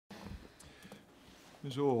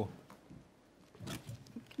Ms Orr.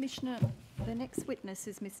 Commissioner, the next witness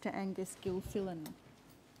is Mr Angus Gilfillan.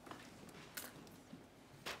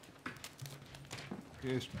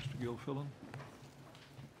 Yes, Mr Gilfillan.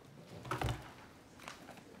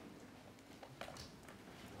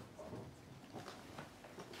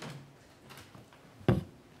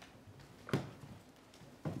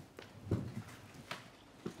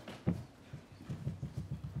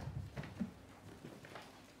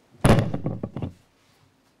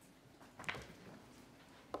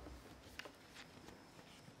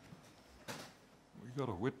 We got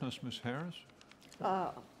a witness, Ms Harris?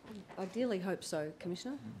 Ideally hope so,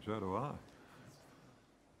 Commissioner. So do I.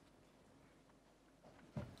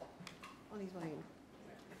 On his way in.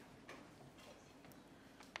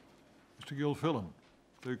 Mr Gilfillan,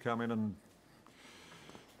 do come in, and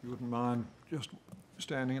if you wouldn't mind just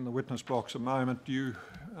standing in the witness box a moment. Do you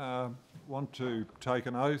want to take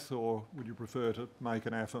an oath, or would you prefer to make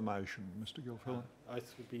an affirmation, Mr Gilfillan?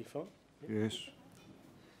 Oath would be fine. Yes.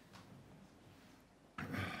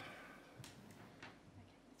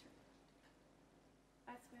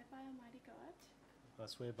 I swear by Almighty God I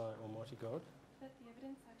swear by Almighty God that the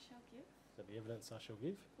evidence I shall give that the evidence I shall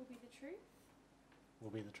give will be the truth, will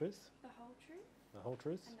be the truth, the whole truth, the whole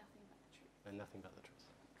truth, and nothing but the truth. and nothing but the truth.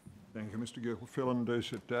 Thank you, Mr Gilfillan. Do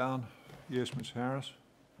sit down. Yes, Ms Harris.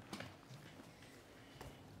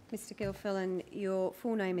 Mr Gilfillan, your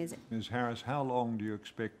full name is... Ms Harris, how long do you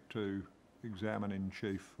expect to examine in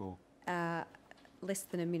chief for? less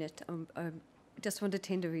than a minute. I just want to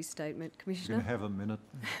tender his statement, You Commissioner. can have a minute,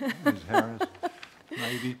 Ms Harris,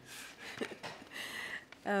 maybe.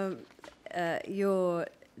 Your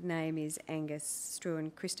name is Angus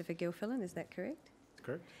Christopher Gilfillan, is that correct? That's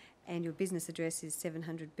correct. And your business address is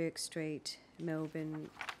 700 Burke Street, Melbourne,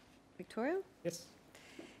 Victoria? Yes.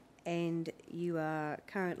 And you are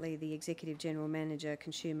currently the Executive General Manager,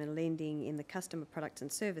 Consumer Lending in the Customer Products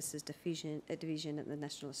and Services division at the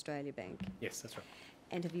National Australia Bank. Yes, that's right.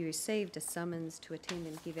 And have you received a summons to attend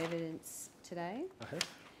and give evidence today? I have. Do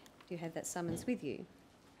you have that summons with you?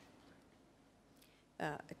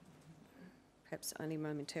 Perhaps only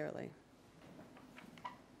momentarily.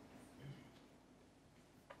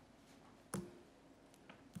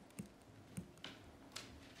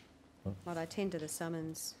 Might I tender the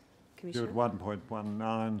summons, Commissioner? Do at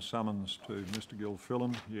 1.19, summons to Mr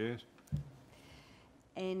Gilfillan, yes.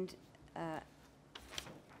 And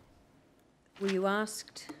were you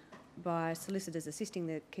asked by solicitors assisting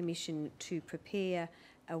the Commission to prepare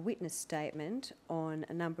a witness statement on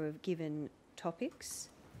a number of given topics?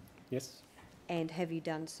 Yes. And have you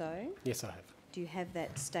done so? Yes, I have. Do you have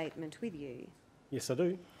that statement with you? Yes, I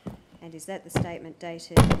do. And is that the statement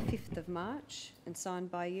dated 5th of March and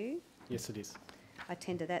signed by you? Yes, it is. I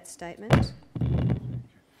tender that statement.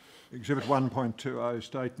 Exhibit 1.20,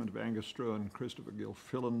 statement of Angus Christopher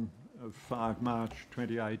Gilfillan of 5 March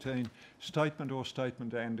 2018. Statement or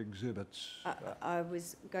statement and exhibits? I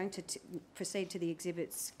was going to proceed to the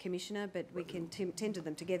exhibits, Commissioner, but we can tender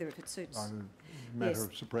them together if it suits. Matter Yes.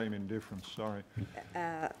 of supreme indifference, sorry.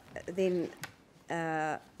 Then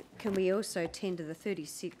can we also tender the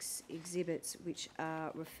 36 exhibits which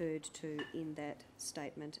are referred to in that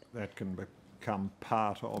statement? That can become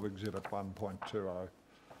part of exhibit 1.20.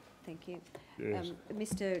 Thank you. Yes.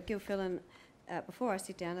 Mr Gilfillan, before I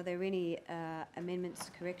sit down, are there any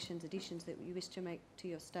amendments, corrections, additions that you wish to make to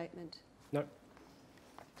your statement? No.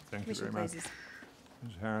 Thank you Commissioner, very much. please.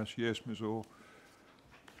 Ms Harris, yes, Ms Orr.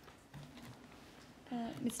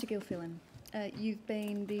 Mr Gilfillan, you've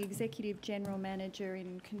been the Executive General Manager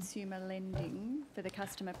in Consumer Lending for the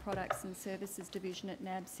Customer Products and Services Division at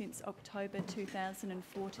NAB since October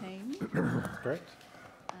 2014. Correct.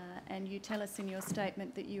 And you tell us in your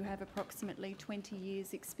statement that you have approximately 20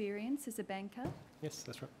 years' experience as a banker. Yes,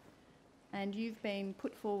 that's right. And you've been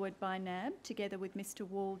put forward by NAB, together with Mr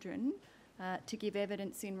Waldron, to give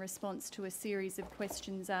evidence in response to a series of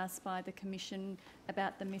questions asked by the Commission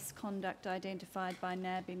about the misconduct identified by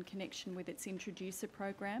NAB in connection with its introducer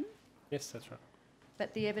program. Yes, that's right.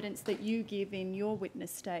 But the evidence that you give in your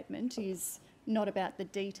witness statement is not about the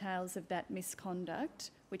details of that misconduct,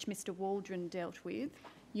 which Mr Waldron dealt with.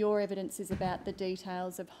 Your evidence is about the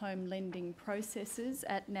details of home lending processes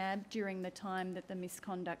at NAB during the time that the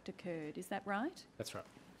misconduct occurred. Is that right? That's right.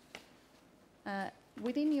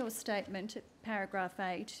 Within your statement, at paragraph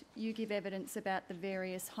 8, you give evidence about the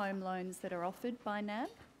various home loans that are offered by NAB.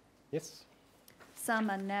 Yes. Some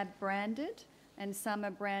are NAB branded and some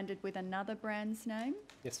are branded with another brand's name.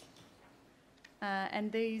 Yes.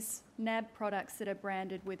 And these NAB products that are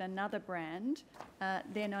branded with another brand,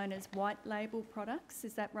 they're known as white label products,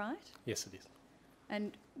 is that right? Yes, it is.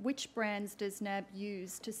 And which brands does NAB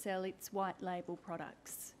use to sell its white label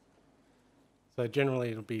products? So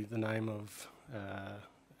generally it'll be the name of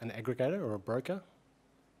an aggregator or a broker.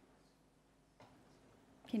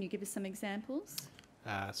 Can you give us some examples?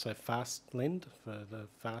 So Fast Lend for the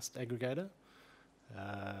Fast aggregator,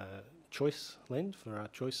 Choice Lend for our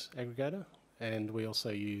Choice aggregator, and we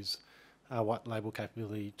also use our white label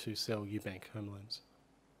capability to sell UBank home loans.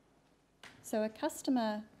 So a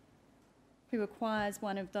customer who acquires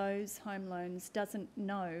one of those home loans doesn't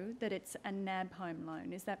know that it's a NAB home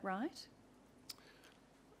loan, is that right?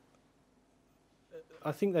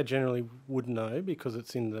 I think they generally would know because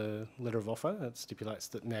it's in the letter of offer. It stipulates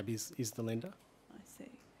that NAB is the lender. I see.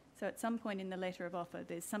 So at some point in the letter of offer,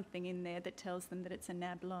 there's something in there that tells them that it's a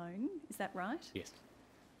NAB loan, is that right? Yes.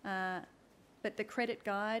 But the credit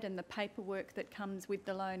guide and the paperwork that comes with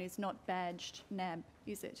the loan is not badged NAB,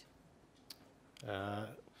 is it?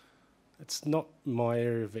 It's not my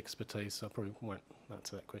area of expertise, so I probably won't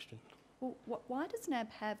answer that question. Well, why does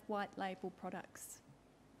NAB have white label products?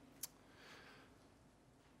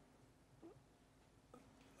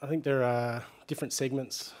 I think there are different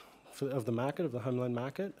segments of the market, of the home loan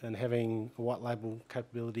market, and having a white label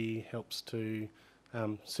capability helps to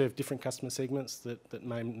serve different customer segments that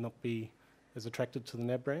may not be as attracted to the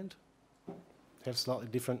NAB brand, have slightly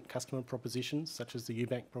different customer propositions, such as the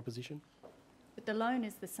UBank proposition. But the loan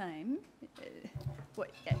is the same.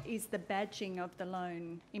 Is the badging of the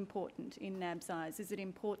loan important in NAB's eyes? Is it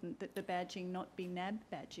important that the badging not be NAB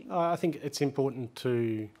badging? I think it's important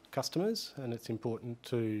to customers and it's important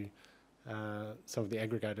to some of the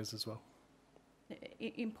aggregators as well.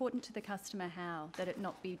 Important to the customer how? That it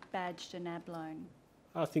not be badged a NAB loan?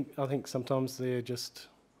 I think sometimes they're just,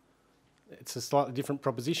 it's a slightly different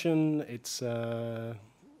proposition. It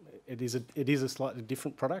is a slightly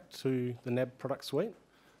different product to the NAB product suite.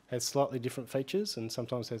 Has slightly different features and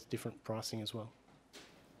sometimes has different pricing as well.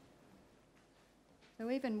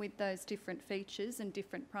 So even with those different features and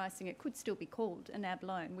different pricing, it could still be called a NAB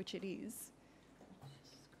loan, which it is.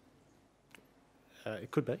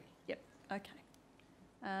 It could be. Yep, okay.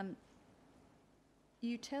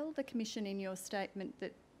 You tell the Commission in your statement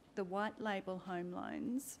that the white label home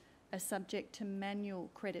loans are subject to manual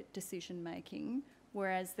credit decision making,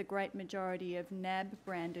 whereas the great majority of NAB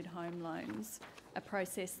branded home loans are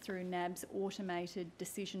processed through NAB's automated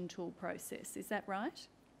decision tool process. Is that right?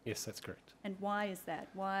 Yes, that's correct. And why is that?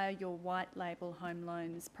 Why are your white label home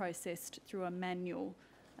loans processed through a manual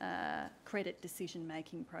credit decision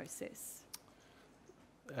making process?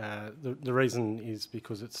 The reason is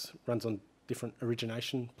because it runs on different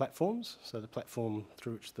origination platforms. So the platform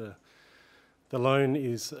through which the loan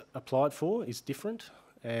is applied for is different,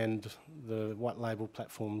 and the white label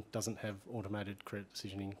platform doesn't have automated credit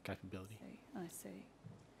decisioning capability. I see.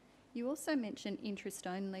 You also mention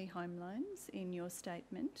interest-only home loans in your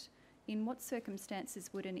statement. In what circumstances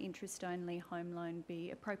would an interest-only home loan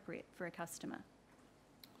be appropriate for a customer?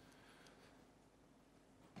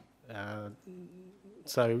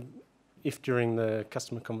 So if during the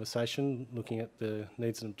customer conversation, looking at the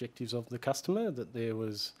needs and objectives of the customer, that there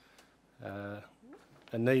was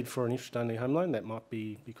a need for an interest-only home loan, that might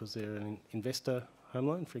be because they're an investor home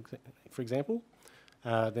loan, for example,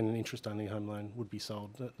 then an interest-only home loan would be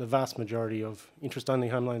sold. The vast majority of interest-only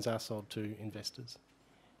home loans are sold to investors.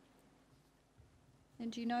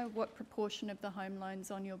 And do you know what proportion of the home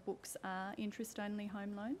loans on your books are interest-only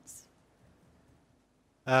home loans?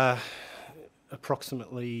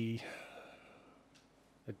 Approximately,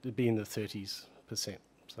 it'd be in the 30%.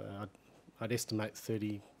 So I'd estimate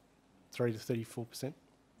 33 to 34%.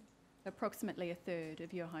 Approximately a third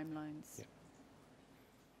of your home loans.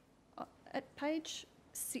 Yeah. At page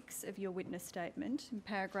 6 of your witness statement, in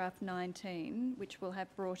paragraph 19, which we'll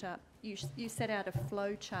have brought up, you set out a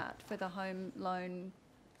flow chart for the home loan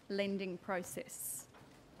lending process.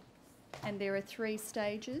 And there are 3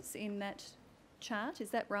 stages in that chart, is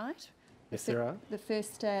that right? Yes, there are. The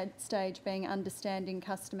first stage being understanding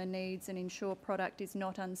customer needs and ensure product is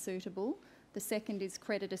not unsuitable. The second is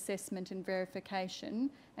credit assessment and verification.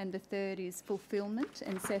 And the third is fulfilment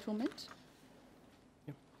and settlement.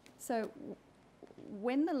 Yep. So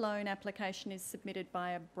when the loan application is submitted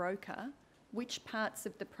by a broker, which parts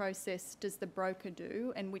of the process does the broker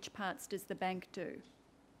do and which parts does the bank do?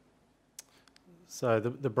 So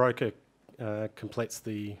the broker completes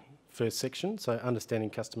the first section, so understanding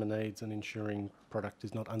customer needs and ensuring product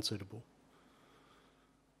is not unsuitable.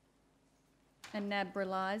 And NAB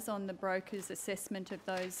relies on the broker's assessment of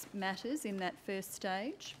those matters in that first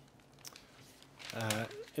stage?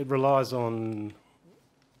 It relies on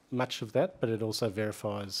much of that, but it also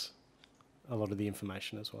verifies a lot of the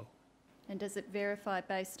information as well. And does it verify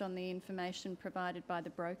based on the information provided by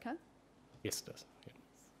the broker? Yes, it does. Yeah.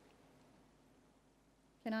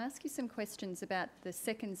 Can I ask you some questions about the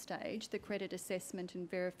second stage, the credit assessment and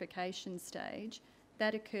verification stage?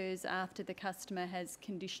 That occurs after the customer has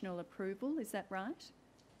conditional approval, is that right?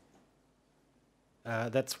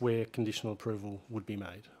 That's where conditional approval would be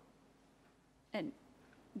made. And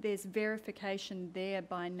there's verification there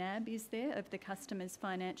by NAB, is there, of the customer's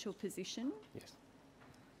financial position? Yes.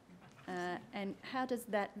 And how does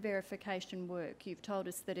that verification work? You've told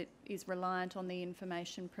us that it is reliant on the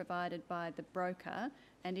information provided by the broker,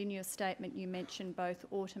 and in your statement you mentioned both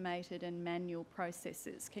automated and manual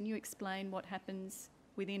processes. Can you explain what happens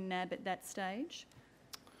within NAB at that stage?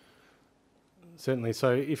 Certainly.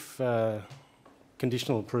 So if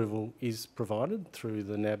conditional approval is provided through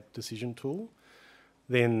the NAB decision tool,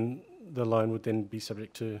 then the loan would then be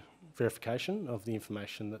subject to verification of the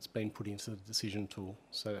information that's been put into the decision tool.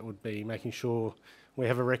 So that would be making sure we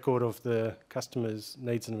have a record of the customer's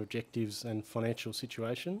needs and objectives and financial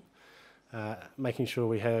situation, making sure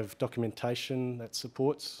we have documentation that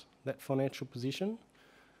supports that financial position,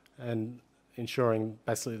 and ensuring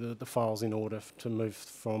basically that the file's in order to move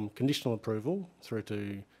from conditional approval through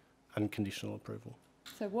to unconditional approval.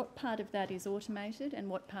 So what part of that is automated and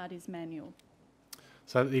what part is manual?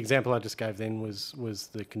 So the example I just gave then was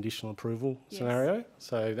the conditional approval scenario.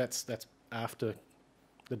 So that's after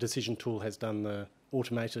the decision tool has done the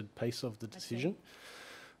automated piece of the decision.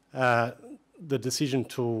 The decision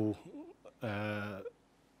tool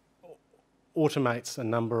automates a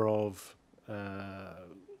number of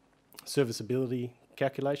serviceability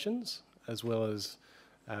calculations, as well as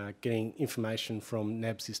getting information from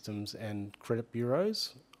NAB systems and credit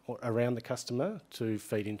bureaus around the customer to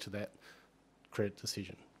feed into that credit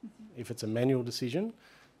decision. Mm-hmm. If it's a manual decision,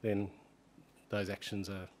 then those actions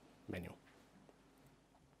are manual.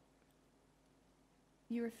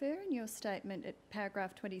 You refer in your statement at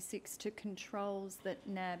paragraph 26 to controls that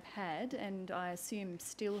NAB had, and I assume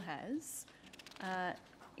still has,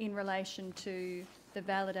 in relation to the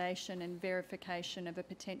validation and verification of a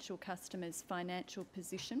potential customer's financial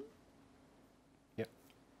position. Yep.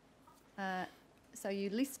 So you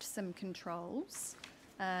list some controls,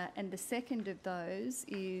 and the second of those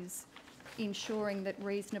is ensuring that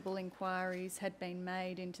reasonable inquiries had been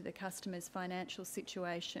made into the customer's financial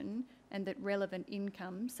situation and that relevant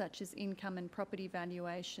income, such as income and property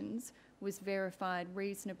valuations, was verified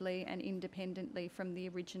reasonably and independently from the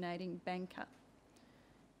originating banker.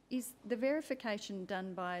 Is the verification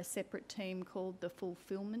done by a separate team called the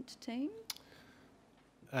fulfilment team?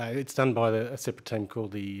 It's done by a separate team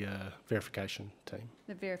called the verification team.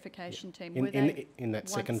 The verification team. In that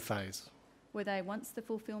second phase. Were they once the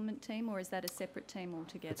fulfilment team, or is that a separate team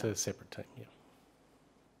altogether? It's a separate team, yeah.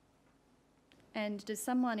 And does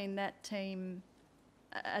someone in that team,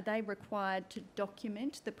 are they required to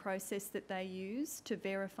document the process that they use to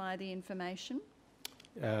verify the information?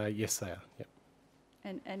 Yes, they are, yep.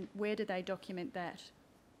 And where do they document that?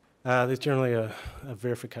 There's generally a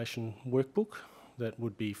verification workbook that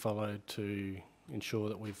would be followed to ensure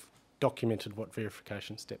that we've documented what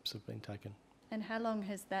verification steps have been taken. And how long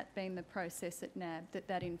has that been the process at NAB,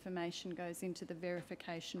 that information goes into the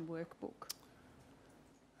verification workbook?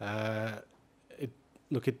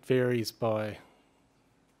 It varies by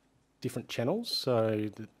different channels. So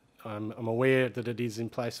I'm aware that it is in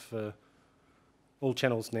place for all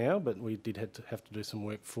channels now, but we did have to do some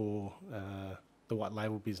work for the white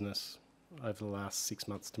label business over the last 6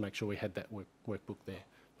 months to make sure we had that workbook there.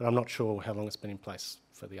 But I'm not sure how long it's been in place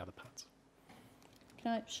for the other parts.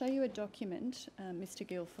 Can I show you a document, Mr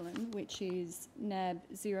Gilfillan, which is NAB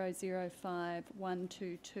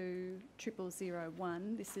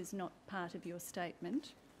 005122001. This is not part of your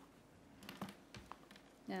statement.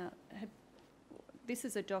 Now, this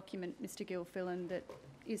is a document, Mr Gilfillan, that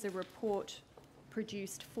is a report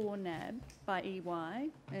produced for NAB by EY,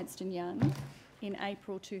 Ernst & Young, in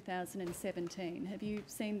April 2017. Have you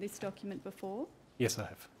seen this document before? Yes, I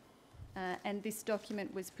have. And this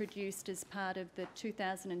document was produced as part of the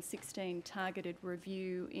 2016 targeted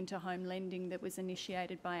review into home lending that was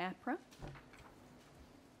initiated by APRA?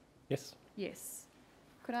 Yes. Yes.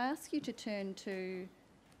 Could I ask you to turn to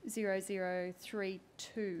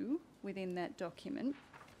 0032 within that document?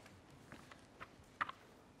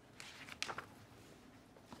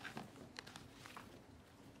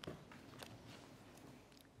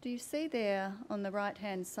 Do you see there on the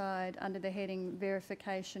right-hand side under the heading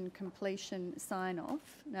Verification Completion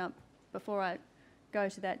Sign-Off? Now, before I go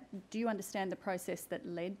to that, do you understand the process that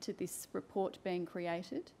led to this report being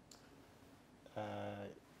created?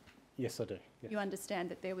 Yes, I do. Yeah. You understand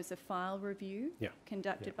that there was a file review Yeah.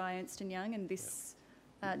 conducted by Ernst & Young, and this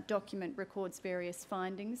document records various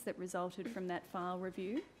findings that resulted from that file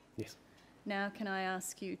review. Yes. Now, can I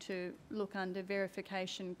ask you to look under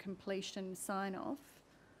verification, completion, sign-off?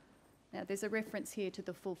 Now, there's a reference here to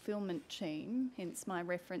the fulfilment team, hence my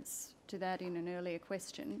reference to that in an earlier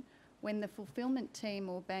question. When the fulfilment team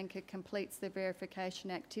or banker completes the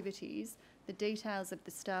verification activities, the details of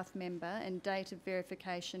the staff member and date of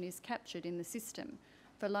verification is captured in the system.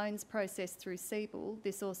 For loans processed through CBIL,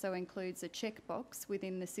 this also includes a checkbox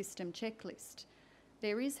within the system checklist.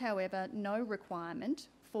 There is, however, no requirement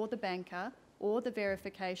for the banker or the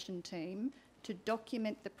verification team to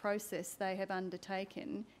document the process they have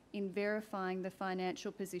undertaken in verifying the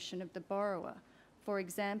financial position of the borrower. For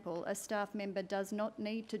example, a staff member does not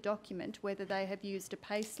need to document whether they have used a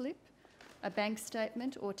payslip, a bank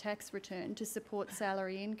statement or tax return to support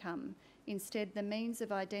salary income. Instead, the means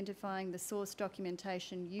of identifying the source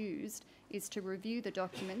documentation used is to review the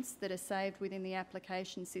documents that are saved within the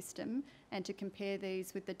application system and to compare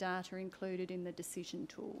these with the data included in the decision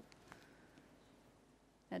tool.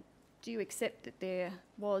 Now, do you accept that there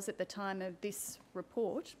was, at the time of this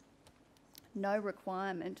report, no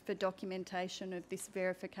requirement for documentation of this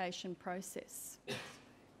verification process?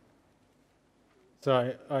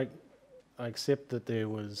 So I accept that there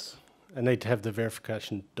was a need to have the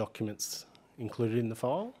verification documents included in the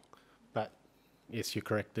file, but yes, you're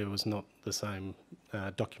correct, there was not the same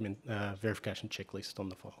verification checklist on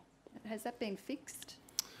the file. Has that been fixed?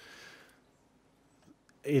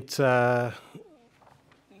 It's the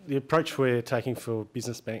approach we're taking for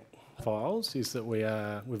business bank files is that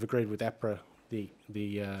we've agreed with APRA the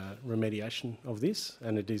remediation of this,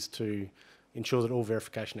 and it is to ensure that all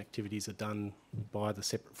verification activities are done by the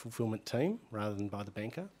separate fulfilment team rather than by the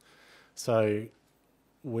banker. So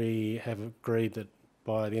we have agreed that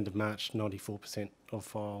by the end of March, 94% of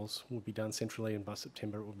files will be done centrally, and by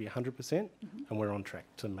September it will be 100%, and we're on track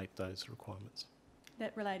to meet those requirements.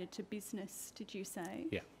 That related to business, did you say?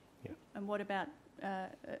 Yeah, yeah. And what about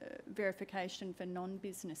verification for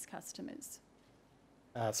non-business customers?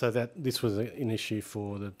 So that this was an issue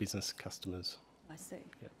for the business customers. I see.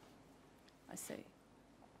 Yeah. I see.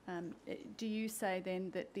 Do you say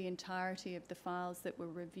then that the entirety of the files that were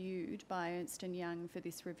reviewed by Ernst & Young for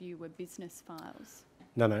this review were business files?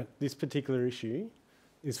 No. This particular issue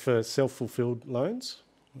is for self-fulfilled loans,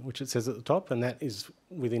 which it says at the top, and that is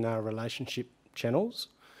within our relationship channels,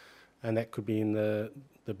 and that could be in the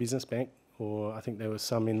business bank, or I think there was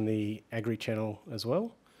some in the agri channel as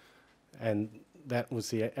well. And that was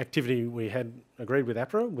the activity we had agreed with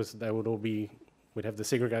APRA, was they would all be, we'd have the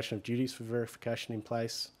segregation of duties for verification in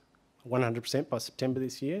place 100% by September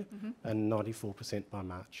this year, and 94% by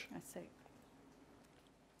March. I see.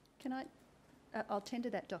 Can I, I'll tender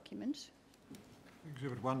that document.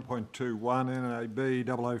 Exhibit 1.21,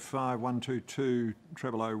 NAB 005 122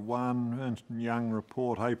 0001, Ernst & Young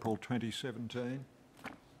report, April 2017.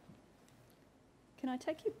 Can I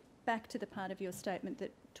take you back to the part of your statement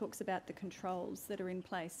that talks about the controls that are in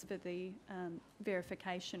place for the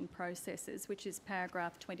verification processes, which is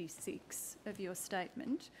paragraph 26 of your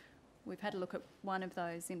statement? We've had a look at one of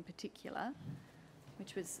those in particular,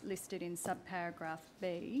 which was listed in subparagraph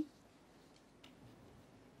B.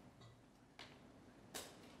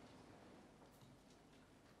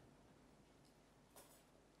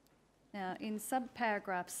 Now, in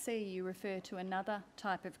subparagraph C, you refer to another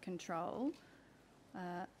type of control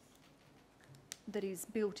that is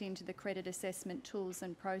built into the credit assessment tools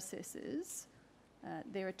and processes.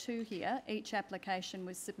 There are two here. Each application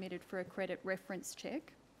was submitted for a credit reference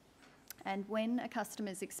check, and when a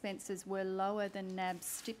customer's expenses were lower than NAB's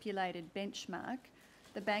stipulated benchmark,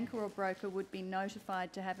 the banker or broker would be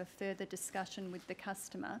notified to have a further discussion with the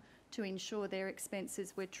customer to ensure their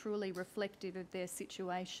expenses were truly reflective of their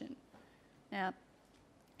situation. Now,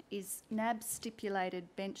 is NAB's stipulated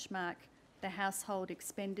benchmark the household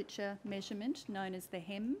expenditure measurement known as the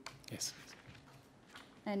HEM? Yes.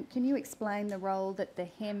 And can you explain the role that the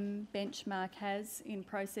HEM benchmark has in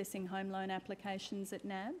processing home loan applications at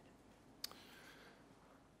NAB?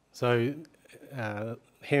 So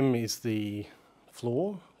HEM is the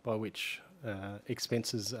floor by which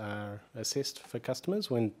expenses are assessed for customers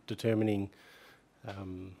when determining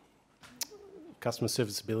customer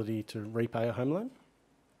serviceability to repay a home loan.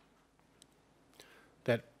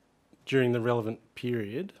 That during the relevant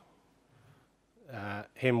period,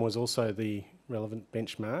 HEM was also the relevant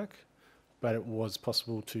benchmark, but it was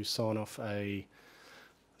possible to sign off a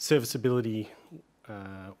serviceability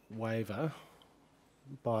waiver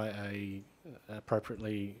by a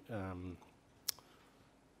appropriately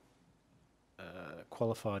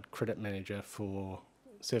qualified credit manager for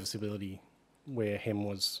serviceability where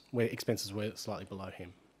expenses were slightly below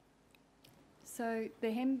HEM. So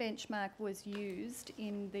the HEM benchmark was used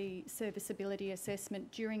in the serviceability assessment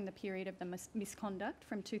during the period of the misconduct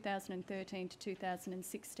from 2013 to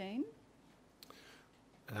 2016?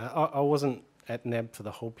 I wasn't at NAB for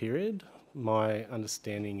the whole period. My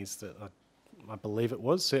understanding is that I believe it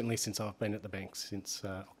was, certainly since I've been at the bank since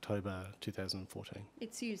October 2014.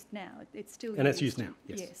 It's used now. It's still used. And it's used now,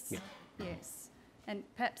 yes. Yes. Yeah. Yes. And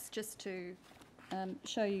perhaps just to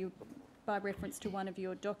show you by reference to one of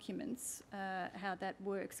your documents how that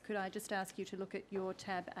works, could I just ask you to look at your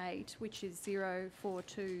tab 8, which is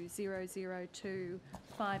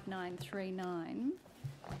 0420025939,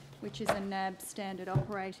 which is a NAB standard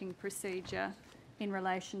operating procedure in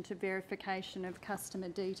relation to verification of customer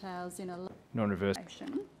details in a Non-reverse.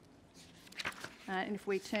 location. And if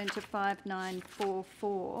we turn to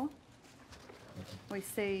 5944, we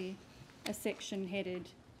see a section headed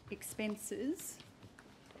expenses.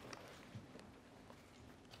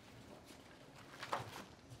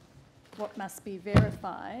 What must be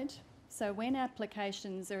verified. So when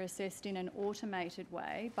applications are assessed in an automated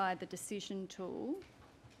way by the decision tool,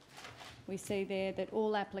 we see there that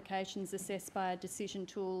all applications assessed by a decision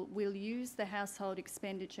tool will use the household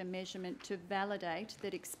expenditure measurement to validate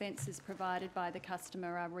that expenses provided by the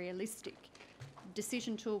customer are realistic.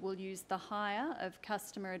 Decision tool will use the higher of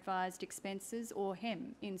customer advised expenses, or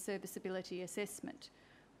HEM, in serviceability assessment.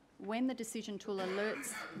 When the decision tool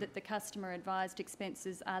alerts that the customer advised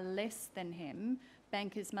expenses are less than HEM,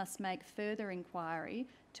 bankers must make further inquiry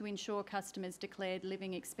to ensure customers' declared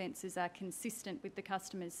living expenses are consistent with the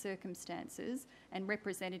customer's circumstances and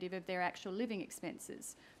representative of their actual living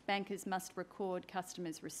expenses. Bankers must record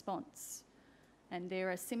customers' response. And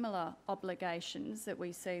there are similar obligations that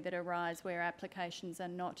we see that arise where applications are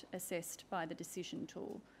not assessed by the decision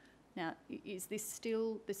tool. Now, is this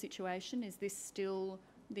still the situation? Is this still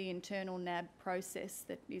the internal NAB process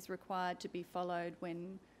that is required to be followed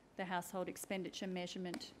when the household expenditure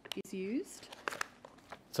measurement is used?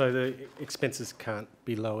 So the expenses can't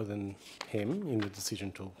be lower than HEM in the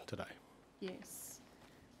decision tool today? Yes.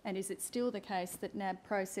 And is it still the case that NAB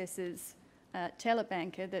processes tell a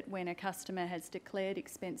banker that when a customer has declared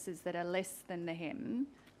expenses that are less than the HEM,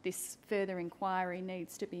 this further inquiry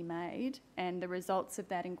needs to be made and the results of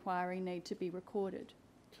that inquiry need to be recorded?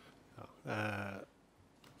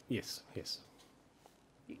 Yes, yes.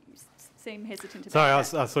 You seem hesitant about Sorry,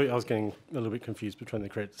 that. I thought I was getting a little bit confused between the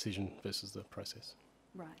credit decision versus the process.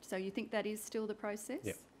 Right, so you think that is still the process?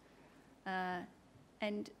 Yep.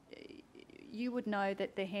 And you would know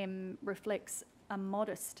that the HEM reflects a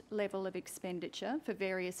modest level of expenditure for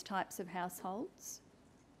various types of households?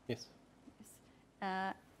 Yes.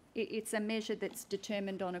 It's a measure that's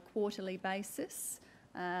determined on a quarterly basis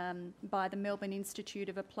by the Melbourne Institute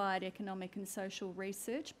of Applied Economic and Social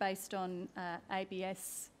Research based on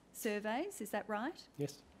ABS surveys, is that right?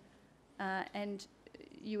 Yes. And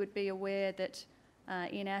you would be aware that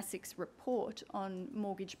in ASIC's report on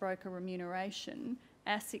mortgage broker remuneration,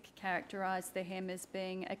 ASIC characterised the HEM as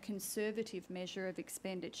being a conservative measure of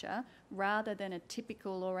expenditure rather than a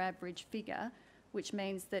typical or average figure, which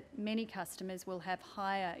means that many customers will have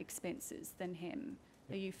higher expenses than HEM.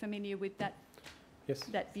 Are you familiar with that? Yes.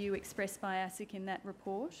 That view expressed by ASIC in that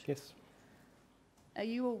report? Yes. Are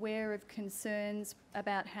you aware of concerns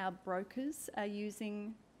about how brokers are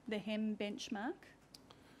using the HEM benchmark?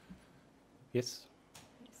 Yes.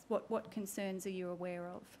 What concerns are you aware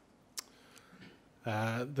of?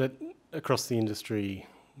 That across the industry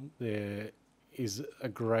there is a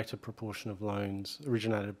greater proportion of loans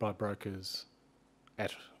originated by brokers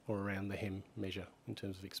at or around the HEM measure in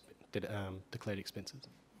terms of declared expenses.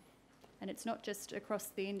 And it's not just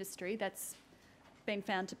across the industry, that's been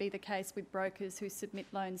found to be the case with brokers who submit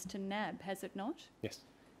loans to NAB, has it not? Yes.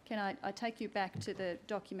 Can I take you back to the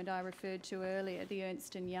document I referred to earlier, the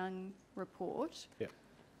Ernst & Young report? Yep.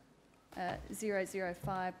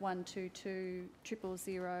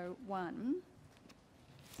 005122001,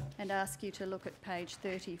 and ask you to look at page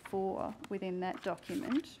 34 within that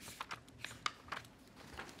document.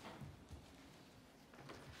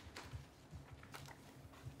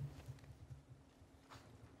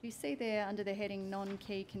 You see there under the heading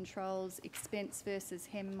non-key controls, expense versus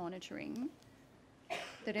HEM monitoring,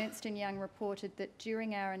 that Ernst & Young reported that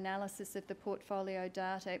during our analysis of the portfolio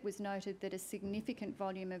data, it was noted that a significant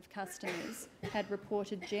volume of customers had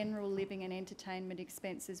reported general living and entertainment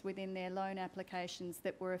expenses within their loan applications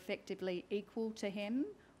that were effectively equal to HEM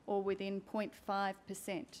or within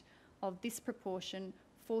 0.5%. Of this proportion,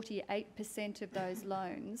 48% of those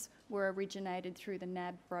loans were originated through the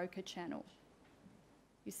NAB broker channel.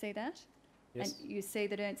 You see that? Yes. And you see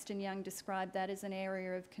that Ernst & Young described that as an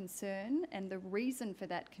area of concern, and the reason for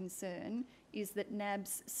that concern is that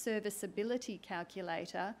NAB's serviceability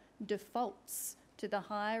calculator defaults to the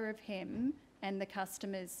hire of HEM and the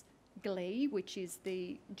customer's GLE, which is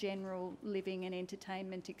the general living and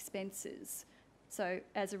entertainment expenses. So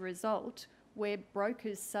as a result, where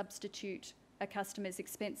brokers substitute a customer's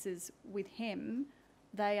expenses with HEM,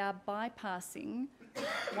 they are bypassing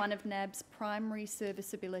one of NAB's primary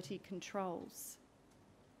serviceability controls.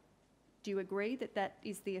 Do you agree that that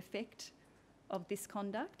is the effect of this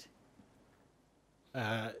conduct?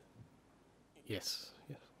 Yes.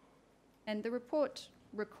 Yes. And the report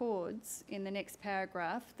records in the next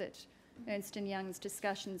paragraph that Ernst & Young's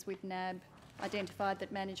discussions with NAB identified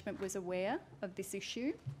that management was aware of this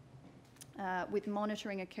issue, with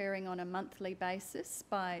monitoring occurring on a monthly basis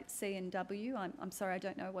by C&W. I'm sorry, I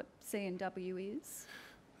don't know what C&W is.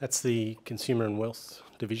 That's the Consumer and Wealth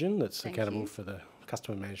Division that's Thank accountable you. for the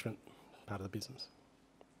customer management part of the business.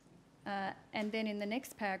 And then in the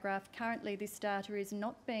next paragraph, currently this data is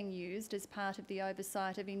not being used as part of the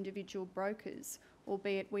oversight of individual brokers,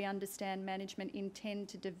 albeit we understand management intend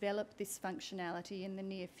to develop this functionality in the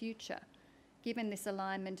near future. Given this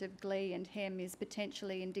alignment of GLE and HEM is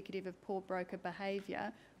potentially indicative of poor broker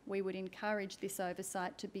behaviour, we would encourage this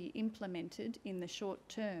oversight to be implemented in the short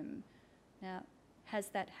term. Now, has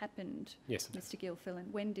that happened, Yes, it has. Mr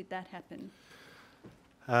Gilfillan? When did that happen?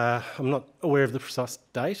 I'm not aware of the precise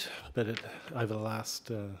date, but over the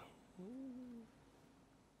last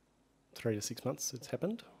 3 to 6 months it's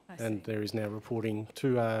happened. I And see. there is now reporting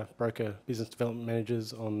to our broker business development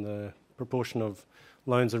managers on the proportion of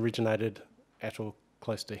loans originated at or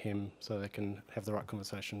close to HEM, so they can have the right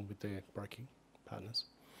conversation with their broking partners.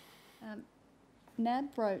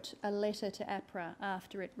 NAB wrote a letter to APRA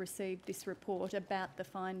after it received this report about the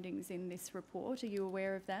findings in this report. Are you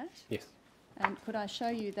aware of that? Yes. And could I show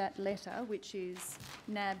you that letter, which is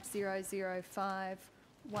NAB 005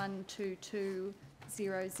 122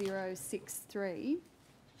 0063?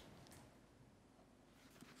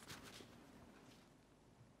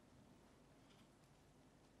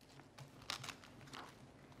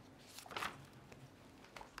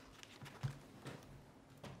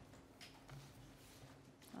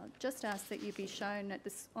 I'll just ask that you be shown at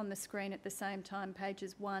this, on the screen at the same time,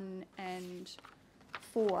 pages 1 and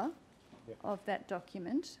 4 of that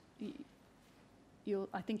document.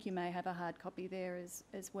 I think you may have a hard copy there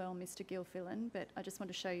as well, Mr Gilfillan, but I just want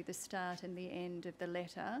to show you the start and the end of the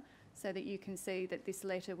letter so that you can see that this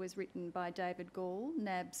letter was written by David Gall,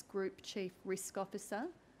 NAB's Group Chief Risk Officer,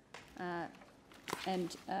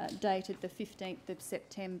 and dated the 15th of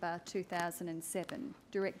September 2007,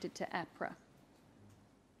 directed to APRA.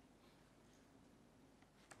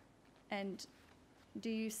 And do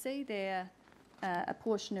you see there a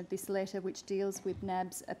portion of this letter which deals with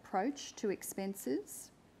NAB's approach to expenses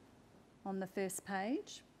on the first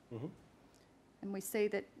page? Mm-hmm. And we see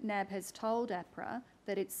that NAB has told APRA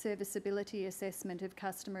that its serviceability assessment of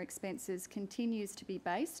customer expenses continues to be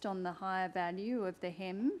based on the higher value of the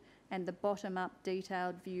HEM and the bottom-up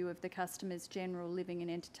detailed view of the customer's general living and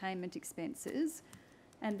entertainment expenses,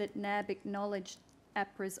 and that NAB acknowledged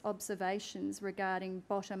APRA's observations regarding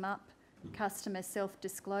bottom-up customer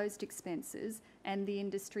self-disclosed expenses and the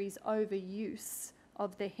industry's overuse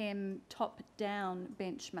of the HEM top-down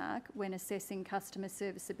benchmark when assessing customer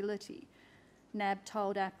serviceability. NAB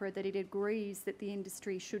told APRA that it agrees that the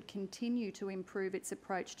industry should continue to improve its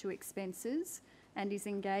approach to expenses and is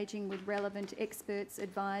engaging with relevant experts,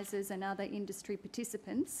 advisors and other industry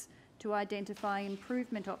participants to identify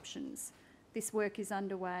improvement options. This work is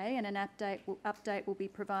underway and an update will be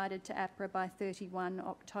provided to APRA by 31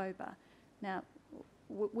 October. Now,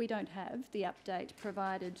 we don't have the update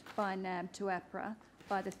provided by NAB to APRA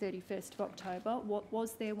by the 31st of October.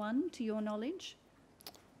 Was there one, to your knowledge?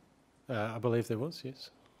 I believe there was, yes.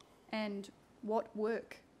 And what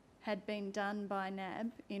work had been done by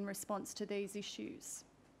NAB in response to these issues?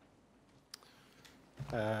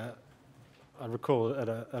 I recall at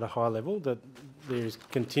a high level that there is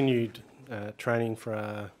continued training for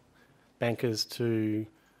our bankers to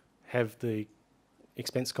have the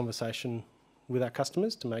expense conversation with our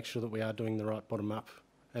customers to make sure that we are doing the right bottom-up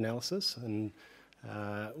analysis, and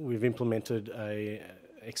we've implemented a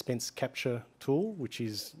expense capture tool which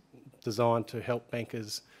is designed to help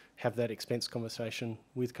bankers have that expense conversation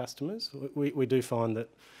with customers. We do find that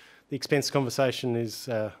the expense conversation is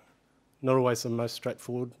not always the most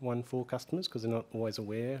straightforward one for customers because they're not always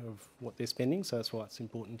aware of what they're spending, so that's why it's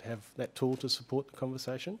important to have that tool to support the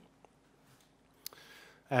conversation.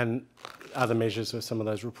 And other measures are some of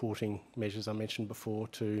those reporting measures I mentioned before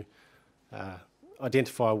to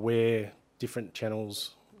identify where different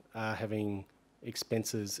channels are having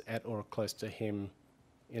expenses at or close to HEM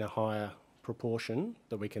in a higher proportion,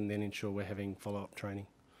 that we can then ensure we're having follow-up training.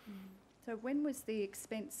 So when was the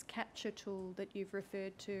expense capture tool that you've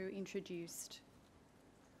referred to introduced?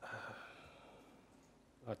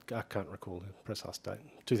 I can't recall the precise date.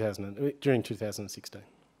 During 2016.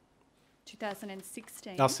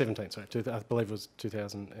 2016? Oh, 17, sorry. I believe it was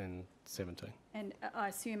 2017. And I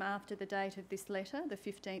assume after the date of this letter, the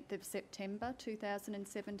 15th of September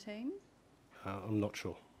 2017? I'm not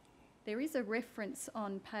sure. There is a reference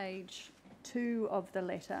on page 2 of the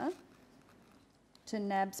letter to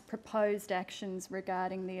NAB's proposed actions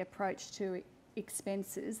regarding the approach to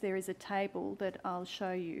expenses. There is a table that I'll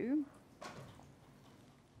show you.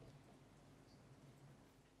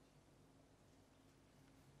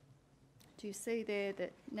 Do you see there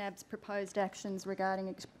that NAB's proposed actions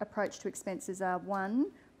regarding approach to expenses are 1,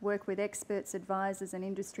 work with experts, advisors and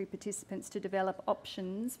industry participants to develop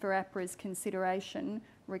options for APRA's consideration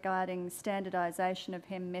regarding standardisation of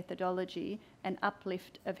HEM methodology and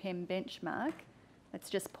uplift of HEM benchmark. Let's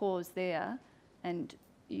just pause there and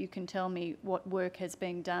you can tell me what work has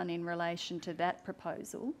been done in relation to that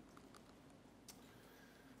proposal.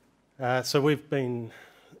 So we've been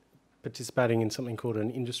participating in something called an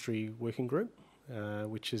industry working group,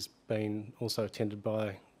 which has been also attended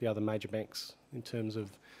by the other major banks in terms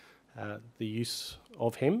of the use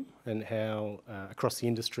of HEM and how across the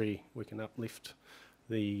industry we can uplift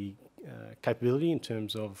the capability in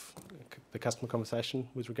terms of the customer conversation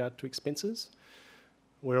with regard to expenses.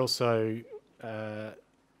 We're also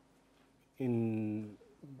in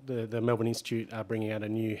the Melbourne Institute are bringing out a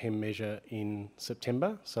new HEM measure in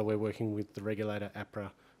September, so we're working with the regulator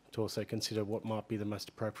APRA to also consider what might be the most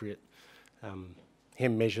appropriate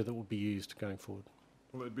HEM measure that will be used going forward.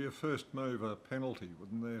 Well, there'd be a first mover penalty,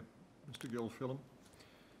 wouldn't there, Mr Gilfillan?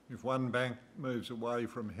 If one bank moves away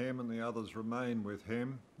from HEM and the others remain with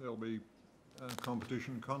HEM, there'll be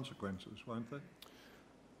competition consequences, won't there?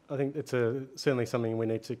 I think it's certainly something we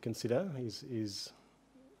need to consider.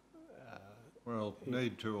 Well,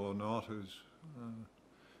 need to or not is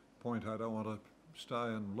a point I don't want to stay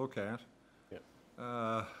and look at.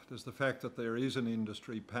 Does the fact that there is an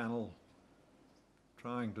industry panel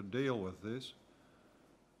trying to deal with this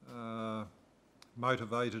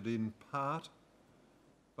motivated in part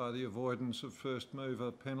by the avoidance of first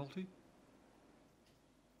mover penalty?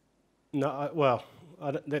 No,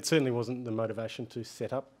 that certainly wasn't the motivation to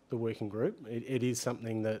set up the working group. It is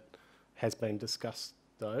something that has been discussed,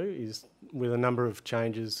 though, is with a number of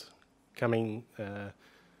changes coming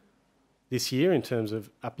this year in terms of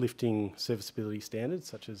uplifting serviceability standards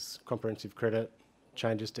such as comprehensive credit,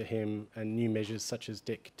 changes to HEM and new measures such as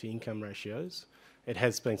debt to income ratios. It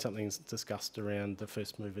has been something that's discussed around the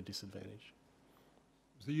first mover disadvantage.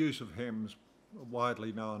 The use of HEM's a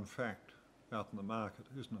widely known fact out in the market,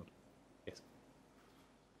 isn't it? Yes.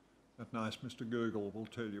 That nice Mr Google will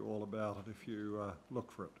tell you all about it if you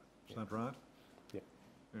look for it. Is that right? Yeah.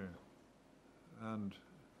 Yeah. And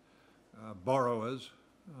borrowers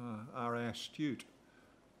are astute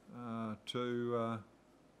to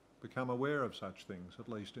become aware of such things, at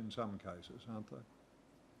least in some cases, aren't they?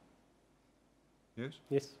 Yes?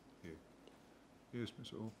 Yes. Yeah. Yes,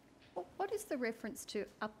 Ms Orr. What is the reference to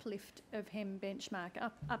uplift of HEM benchmark?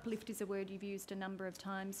 Uplift is a word you've used a number of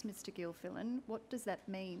times, Mr Gilfillan. What does that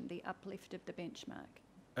mean, the uplift of the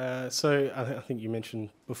benchmark? So I think you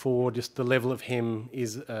mentioned before, just the level of HEM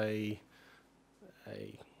is a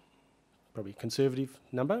probably conservative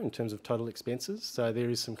number in terms of total expenses. So there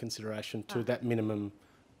is some consideration to that minimum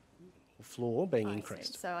floor being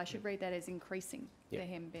increased. So I should read that as increasing the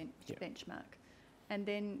HEM benchmark. And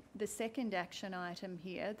then the second action item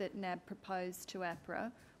here that NAB proposed to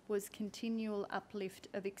APRA was continual uplift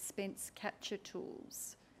of expense capture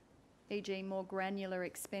tools, e.g. more granular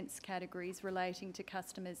expense categories relating to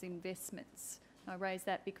customers' investments. I raise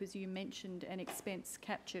that because you mentioned an expense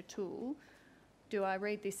capture tool. Do I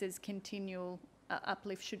read this as continual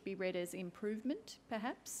uplift should be read as improvement,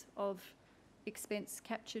 perhaps, of expense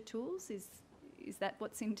capture tools? Is that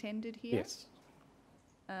what's intended here? Yes.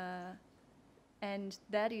 And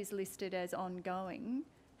that is listed as ongoing.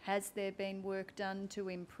 Has there been work done to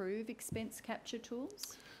improve expense capture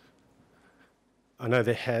tools? I know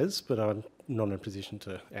there has, but I'm not in a position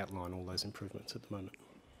to outline all those improvements at the moment.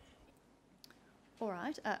 All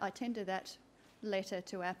right, I tender that letter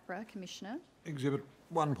to APRA, Commissioner. Exhibit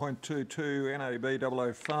 1.22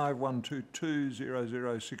 NAB 005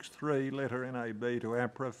 122 0063, letter NAB to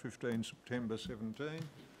APRA, 15 September 17.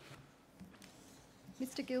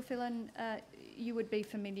 Mr Gilfillan, you would be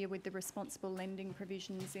familiar with the responsible lending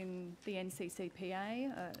provisions in the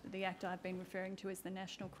NCCPA, the Act I've been referring to as the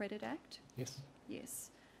National Credit Act? Yes. Yes.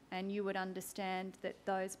 And you would understand that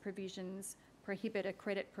those provisions prohibit a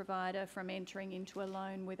credit provider from entering into a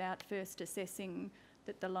loan without first assessing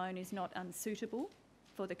that the loan is not unsuitable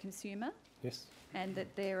for the consumer, Yes. and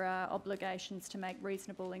that there are obligations to make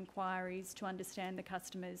reasonable inquiries to understand the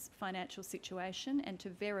customer's financial situation and to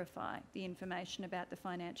verify the information about the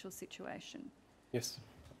financial situation. Yes.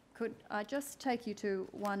 Could I just take you to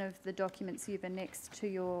one of the documents you've annexed to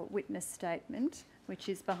your witness statement, which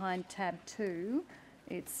is behind tab 2.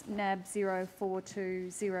 It's NAB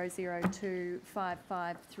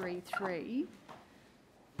 0420025533.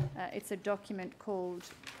 It's a document called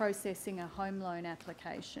Processing a Home Loan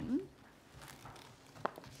Application.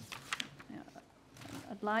 Now,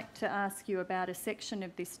 I'd like to ask you about a section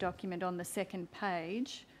of this document on the second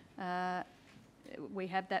page. We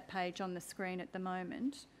have that page on the screen at the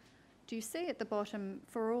moment. Do you see at the bottom,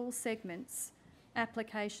 for all segments,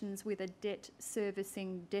 applications with a debt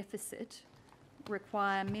servicing deficit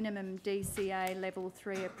require minimum DCA level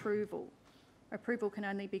 3 approval? Approval can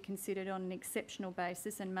only be considered on an exceptional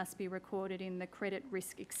basis and must be recorded in the credit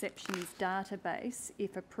risk exceptions database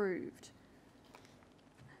if approved.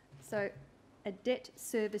 So a debt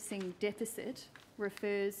servicing deficit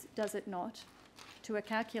refers, does it not, to a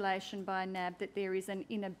calculation by NAB that there is an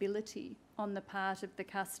inability on the part of the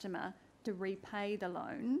customer to repay the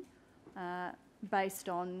loan based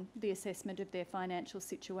on the assessment of their financial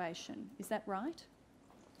situation. Is that right?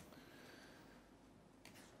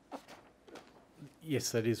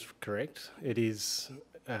 Yes, that is correct. It is.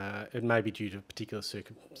 It may be due to particular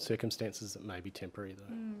circumstances that may be temporary,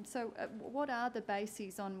 though. So what are the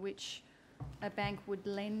bases on which a bank would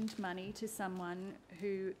lend money to someone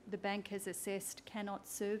who the bank has assessed cannot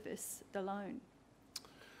service the loan?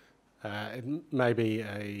 It may be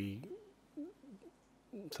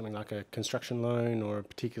something like a construction loan or a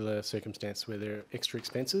particular circumstance where there are extra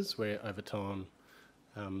expenses, where over time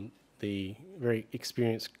the very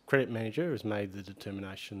experienced credit manager has made the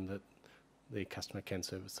determination that the customer can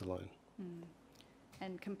service the loan.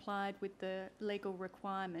 And complied with the legal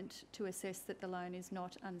requirement to assess that the loan is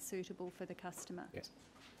not unsuitable for the customer. Yes.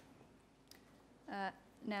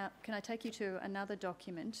 Now, can I take you to another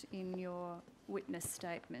document in your witness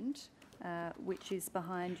statement, which is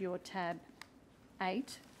behind your tab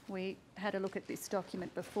 8. We had a look at this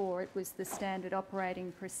document before. It was the standard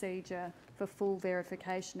operating procedure for full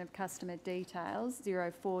verification of customer details,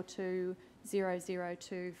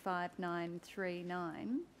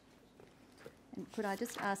 0420025939. And could I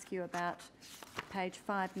just ask you about page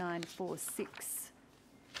 5946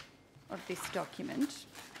 of this document?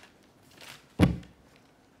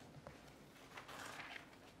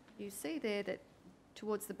 You see there that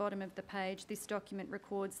towards the bottom of the page, this document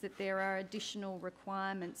records that there are additional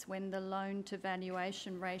requirements when the loan to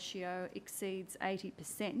valuation ratio exceeds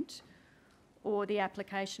 80%, or the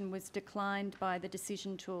application was declined by the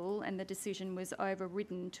decision tool and the decision was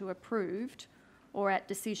overridden to approved, or at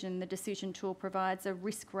decision, the decision tool provides a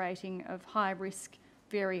risk rating of high risk,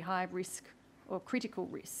 very high risk, or critical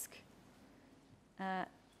risk.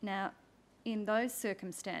 Now, in those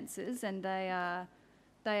circumstances, and they are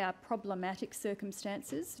problematic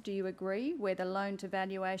circumstances, do you agree, where the loan to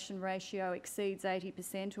valuation ratio exceeds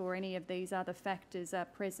 80% or any of these other factors are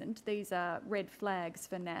present? These are red flags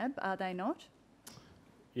for NAB, are they not?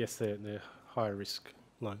 Yes, they're high risk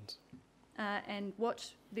loans. And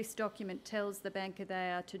what this document tells the banker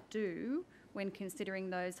they are to do when considering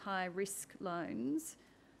those high risk loans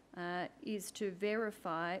is to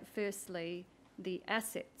verify, firstly, the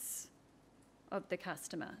assets of the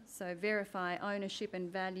customer. So verify ownership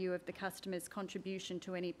and value of the customer's contribution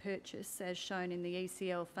to any purchase as shown in the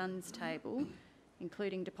ECL funds table,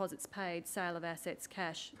 including deposits paid, sale of assets,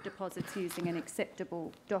 cash, deposits using an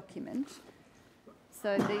acceptable document.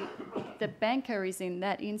 So the banker is in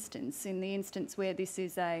that instance, in the instance where this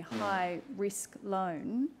is a high risk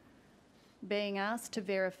loan, being asked to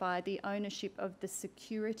verify the ownership of the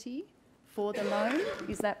security for the loan.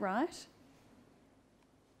 Is that right?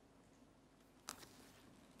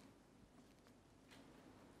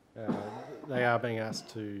 They are being asked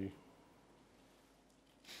to...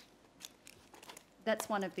 That's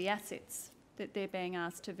one of the assets that they're being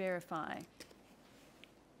asked to verify.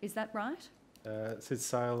 Is that right? It says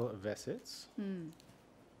sale of assets. I'm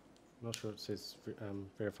not sure it says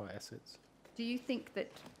verify assets. Do you think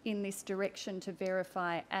that in this direction to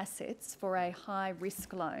verify assets for a high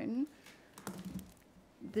risk loan,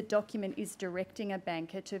 the document is directing a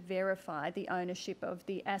banker to verify the ownership of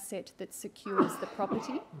the asset that secures the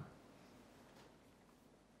property?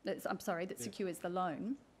 that Yeah. secures the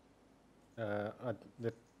loan.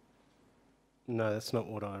 No, that's not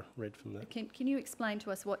what I read from that. Can you explain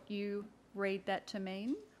to us what you read that to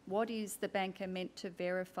mean? What is the banker meant to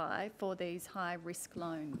verify for these high-risk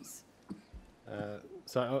loans?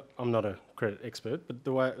 So I'm not a credit expert, but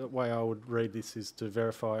the way I would read this is to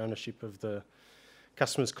verify ownership of the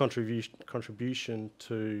customer's contribution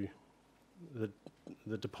to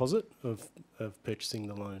the deposit of purchasing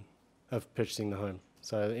the loan, of purchasing the home.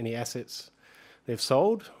 So any assets they've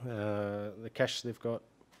sold, the cash they've got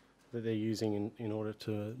that they're using in order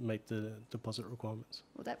to meet the deposit requirements.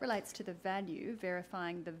 Well, that relates to the value,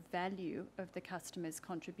 verifying the value of the customer's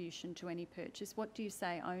contribution to any purchase. What do you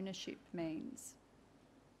say ownership means?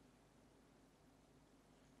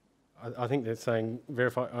 I think they're saying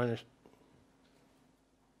verify ownership.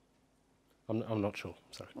 I'm not sure,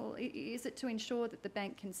 sorry. Well, is it to ensure that the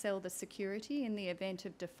bank can sell the security in the event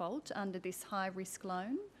of default under this high-risk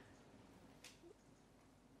loan?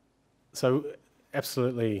 So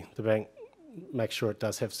absolutely, the bank makes sure it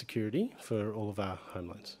does have security for all of our home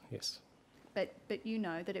loans, yes. But you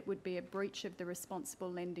know that it would be a breach of the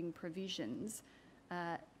responsible lending provisions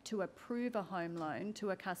to approve a home loan to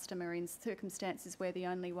a customer in circumstances where the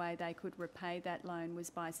only way they could repay that loan was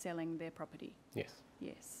by selling their property. Yes.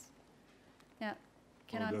 Yes. Now,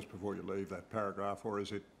 Just before you leave that paragraph, or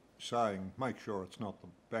is it saying, make sure it's not the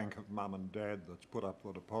bank of mum and dad that's put up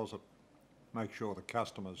the deposit, make sure the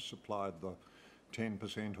customer's supplied the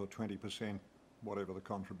 10% or 20%, whatever the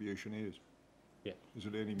contribution is? Yeah. Is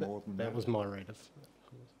it any more than that? That was my read of that.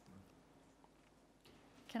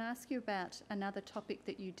 can I ask you about another topic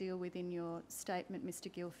that you deal with in your statement, Mr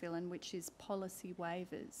Gilfillan, which is policy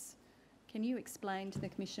waivers? Can you explain to the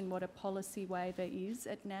Commission what a policy waiver is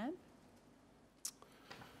at NAB?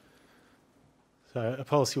 So a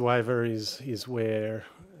policy waiver is where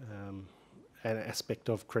an aspect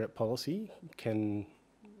of credit policy can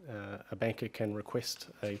a banker can request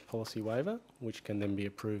a policy waiver, which can then be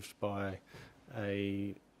approved by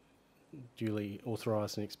a duly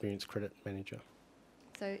authorised and experienced credit manager.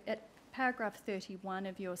 So at paragraph 31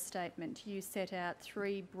 of your statement, you set out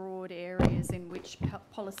 3 broad areas in which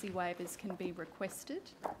policy waivers can be requested.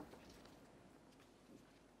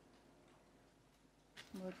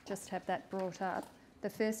 We'll just have that brought up.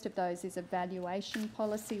 The first of those is a valuation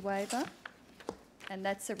policy waiver, and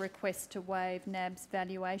that's a request to waive NAB's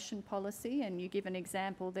valuation policy, and you give an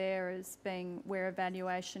example there as being where a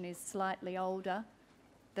valuation is slightly older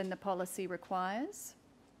than the policy requires.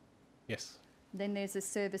 Yes. Then there's a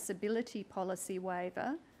serviceability policy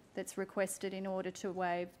waiver that's requested in order to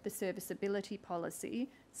waive the serviceability policy,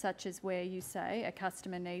 such as where you say a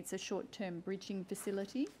customer needs a short-term bridging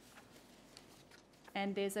facility.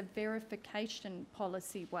 And there's a verification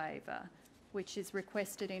policy waiver, which is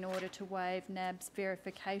requested in order to waive NAB's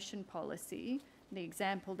verification policy. The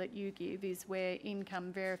example that you give is where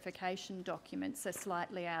income verification documents are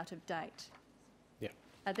slightly out of date. Yeah.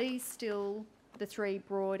 Are these still the 3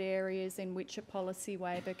 broad areas in which a policy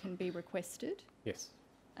waiver can be requested? Yes.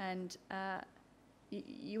 And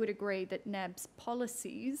you would agree that NAB's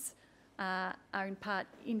policies are in part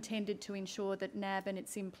intended to ensure that NAB and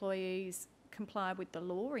its employees comply with the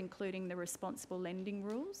law, including the responsible lending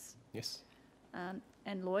rules? Yes.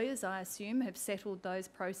 And lawyers, I assume, have settled those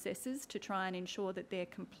processes to try and ensure that they're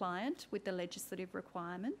compliant with the legislative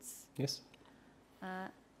requirements. Yes.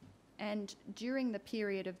 And during the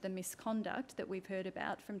period of the misconduct that we've heard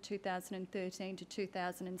about from 2013 to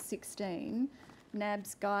 2016,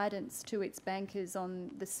 NAB's guidance to its bankers on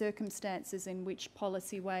the circumstances in which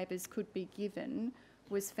policy waivers could be given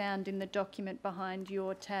was found in the document behind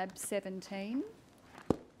your tab 17,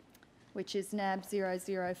 which is NAB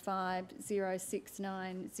 005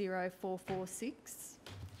 069 0446.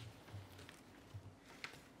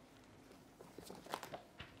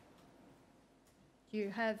 You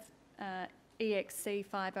have EXC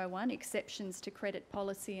 501, exceptions to credit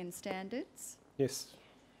policy and standards. Yes.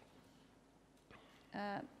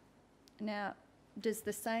 Now, does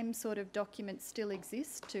the same sort of document still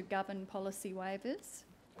exist to govern policy waivers?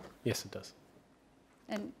 Yes, it does.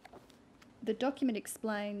 And the document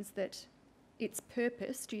explains that its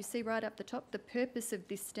purpose, do you see right up the top, the purpose of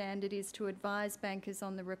this standard is to advise bankers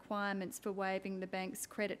on the requirements for waiving the bank's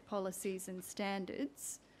credit policies and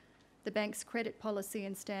standards. The bank's credit policy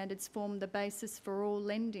and standards form the basis for all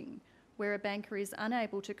lending. Where a banker is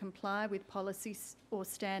unable to comply with policies or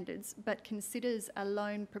standards but considers a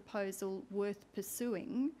loan proposal worth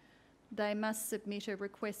pursuing, they must submit a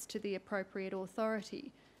request to the appropriate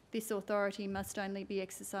authority. This authority must only be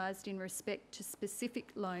exercised in respect to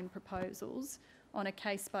specific loan proposals on a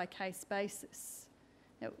case-by-case basis.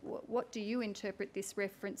 Now, what do you interpret this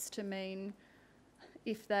reference to mean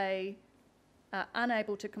if they are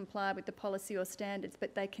unable to comply with the policy or standards,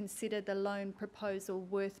 but they consider the loan proposal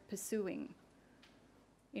worth pursuing?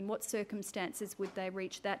 In what circumstances would they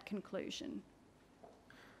reach that conclusion?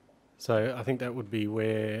 So I think that would be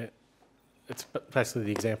where it's basically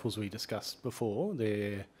the examples we discussed before.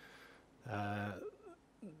 The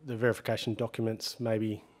verification documents may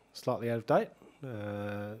be slightly out of date,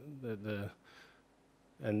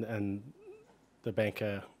 and the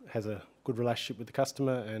banker has a good relationship with the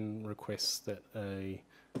customer and requests that a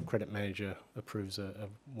credit manager approves a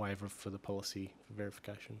waiver for the policy for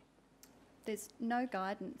verification. There's no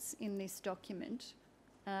guidance in this document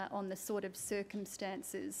on the sort of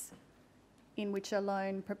circumstances in which a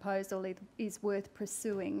loan proposal is worth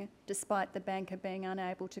pursuing despite the banker being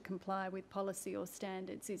unable to comply with policy or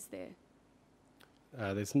standards, is there?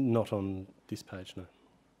 There's not on this page, no.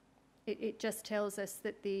 It just tells us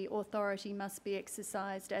that the authority must be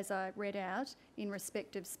exercised, as I read out, in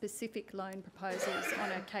respect of specific loan proposals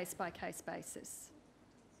on a case-by-case basis.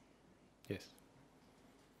 Yes.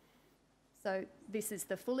 So this is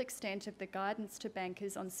the full extent of the guidance to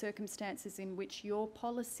bankers on circumstances in which your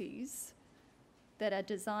policies that are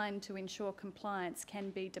designed to ensure compliance can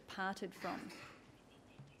be departed from.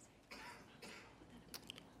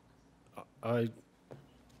 I'm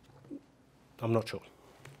not sure.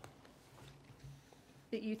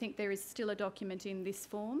 But you think there is still a document in this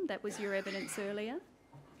form? That was your evidence earlier?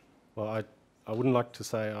 Well, I wouldn't like to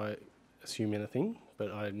say I assume anything,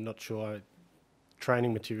 but I'm not sure.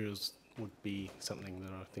 Training materials would be something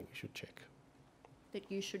that I think we should check.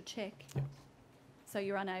 That you should check? Yeah. So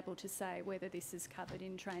you're unable to say whether this is covered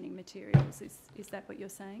in training materials, is that what you're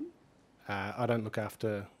saying? I don't look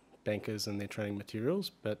after bankers and their training materials,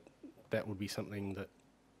 but that would be something that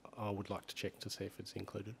I would like to check to see if it's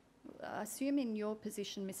included. I assume in your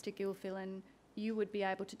position, Mr Gilfillan, you would be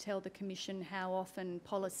able to tell the Commission how often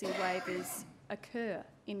policy waivers occur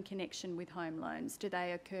in connection with home loans. Do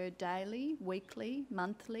they occur daily, weekly,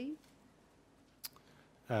 monthly?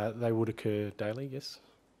 They would occur daily, yes.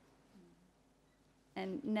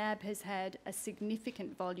 And NAB has had a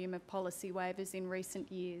significant volume of policy waivers in recent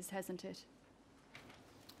years, hasn't it?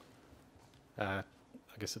 I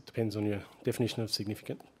guess it depends on your definition of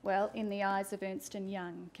significant. Well, in the eyes of Ernst &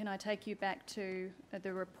 Young. Can I take you back to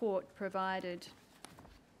the report provided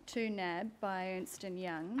to NAB by Ernst &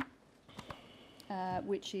 Young,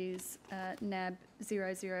 which is NAB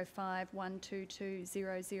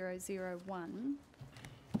 005-122-0001.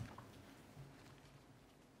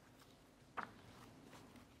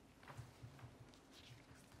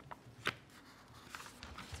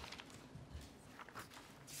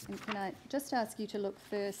 And can I just ask you to look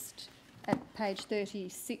first at page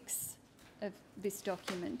 36 of this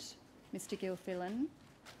document, Mr Gilfillan.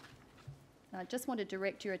 I just want to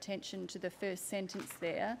direct your attention to the first sentence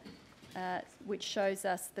there, which shows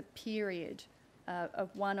us the period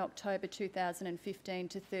of 1 October 2015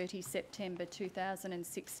 to 30 September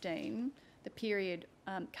 2016, the period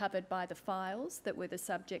covered by the files that were the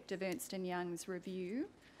subject of Ernst & Young's review.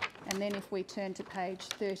 And then if we turn to page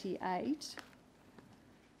 38,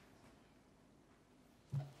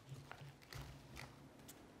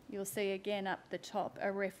 you'll see again up the top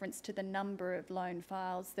a reference to the number of loan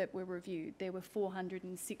files that were reviewed. There were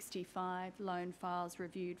 465 loan files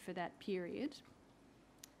reviewed for that period.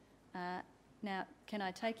 Now, can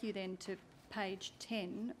I take you then to page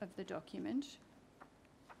 10 of the document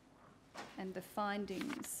and the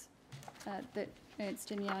findings that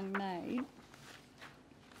Ernst & Young made?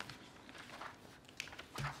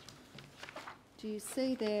 Do you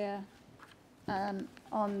see there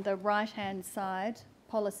on the right-hand side,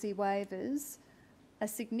 policy waivers, a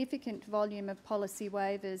significant volume of policy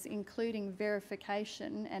waivers, including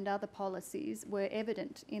verification and other policies, were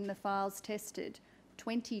evident in the files tested,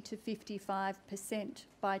 20 to 55%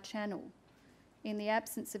 by channel. In the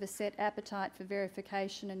absence of a set appetite for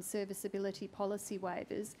verification and serviceability policy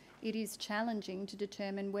waivers, it is challenging to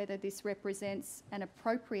determine whether this represents an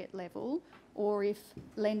appropriate level or if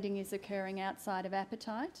lending is occurring outside of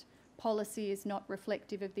appetite, policy is not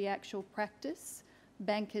reflective of the actual practice,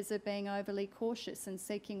 bankers are being overly cautious and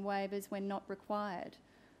seeking waivers when not required.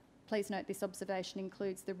 Please note this observation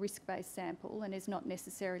includes the risk-based sample and is not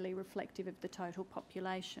necessarily reflective of the total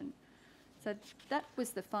population. So that was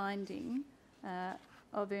the finding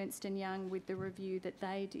of Ernst & Young with the review that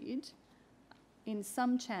they did. In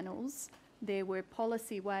some channels, there were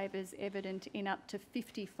policy waivers evident in up to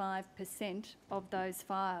 55% of those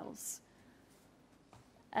files.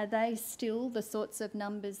 Are they still the sorts of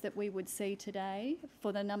numbers that we would see today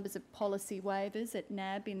for the numbers of policy waivers at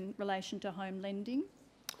NAB in relation to home lending?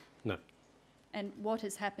 No. And what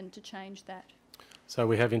has happened to change that? So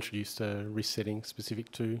we have introduced a risk setting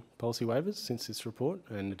specific to policy waivers since this report,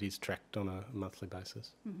 and it is tracked on a monthly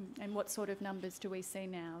basis. And what sort of numbers do we see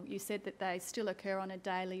now? You said that they still occur on a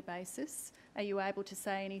daily basis. Are you able to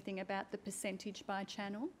say anything about the percentage by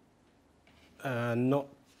channel? Not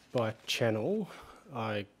by channel.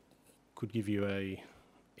 I could give you a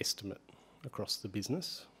estimate across the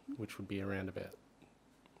business, which would be around about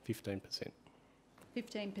 15%.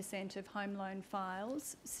 15% of home loan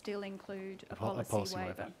files still include a policy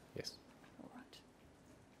waiver? Yes. All right.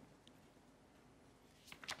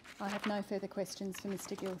 I have no further questions for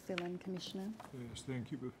Mr Gilfillan, Commissioner. Yes, thank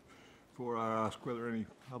you. Before I ask whether any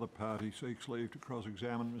other party seeks leave to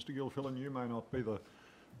cross-examine, Mr Gilfillan, you may not be the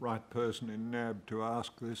right person in NAB to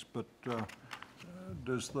ask this, but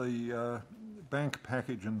does the bank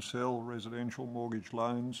package and sell residential mortgage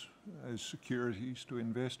loans as securities to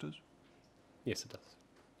investors? Yes, it does.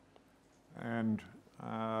 And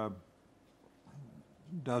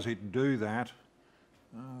does it do that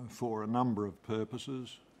for a number of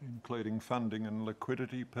purposes, including funding and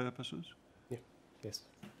liquidity purposes? Yeah. Yes.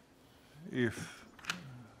 If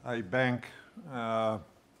a bank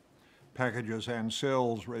packages and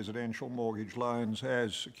sells residential mortgage loans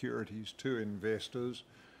as securities to investors,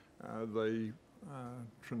 the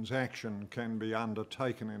transaction can be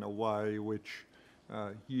undertaken in a way which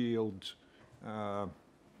yields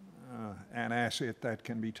an asset that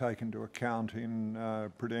can be taken into account in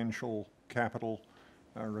prudential capital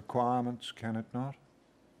requirements, can it not?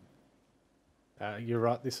 You're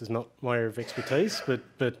right. This is not my area of expertise,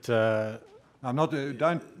 but I'm not.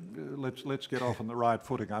 Let's get off on the right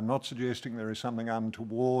footing. I'm not suggesting there is something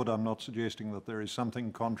untoward. I'm not suggesting that there is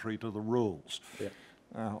something contrary to the rules. Yeah.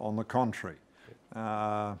 On the contrary,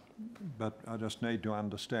 but I just need to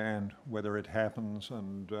understand whether it happens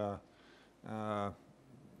and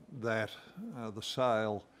that the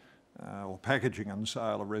sale or packaging and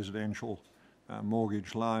sale of residential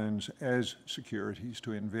mortgage loans as securities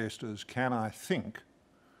to investors can, I think,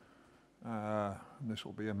 this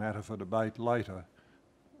will be a matter for debate later,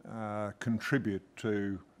 contribute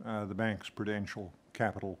to the bank's prudential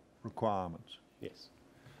capital requirements. yes.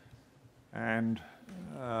 And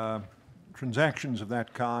transactions of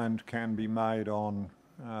that kind can be made on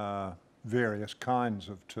various kinds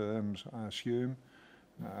of terms, I assume.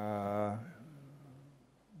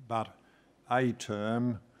 But a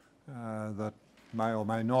term that may or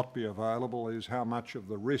may not be available is how much of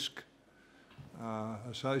the risk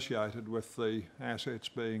associated with the assets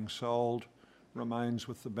being sold remains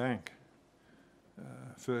with the bank.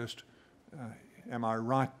 First, am I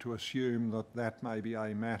right to assume that that may be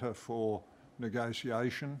a matter for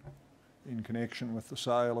negotiation in connection with the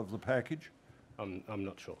sale of the package? I'm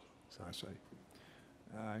not sure. So. I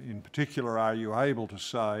see. In particular, are you able to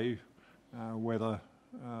say whether,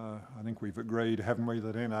 I think we've agreed, haven't we,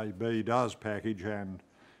 that NAB does package and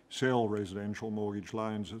sell residential mortgage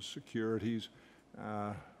loans as securities?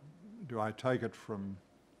 Do I take it from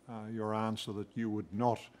your answer that you would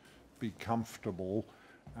not be comfortable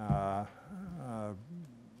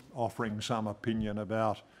offering some opinion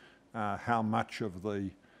about how much of the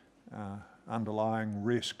underlying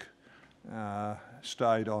risk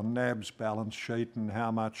stayed on NAB's balance sheet and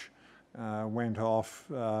how much went off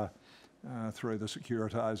through the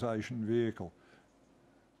securitisation vehicle?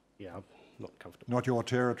 Yeah, I'm not comfortable. Not your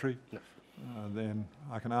territory? No. Then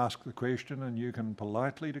I can ask the question and you can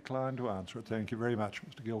politely decline to answer it. Thank you very much,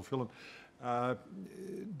 Mr Gilfillan.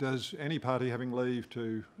 Does any party having leave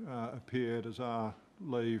to appear desire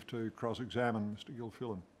leave to cross-examine Mr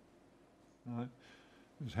Gilfillan? No?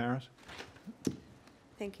 Ms Harris?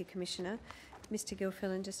 Thank you, Commissioner. Mr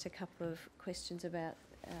Gilfillan, just a couple of questions about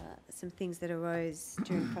some things that arose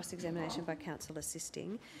during cross-examination by counsel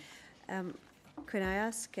assisting. Could I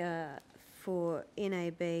ask for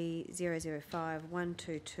NAB 005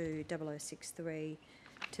 122 0063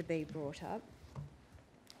 to be brought up,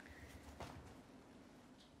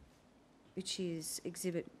 which is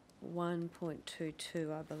Exhibit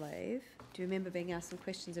 1.22, I believe. Do you remember being asked some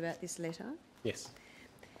questions about this letter? Yes.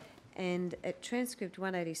 And at Transcript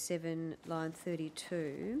 187, line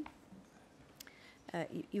 32,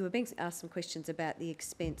 you were being asked some questions about the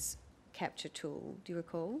expense capture tool. Do you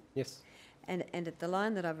recall? Yes. And at the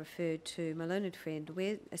line that I've referred to, my learned friend,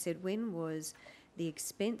 where I said, when was the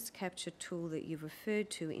expense capture tool that you've referred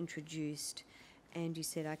to introduced? And you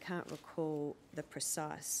said, I can't recall the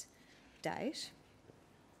precise date.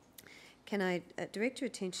 Can I direct your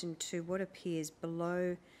attention to what appears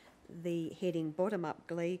below the heading bottom-up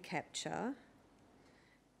GLE capture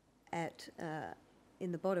at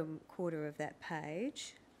in the bottom quarter of that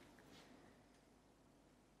page?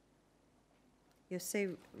 You'll see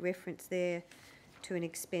reference there to an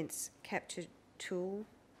expense capture tool.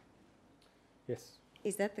 Yes.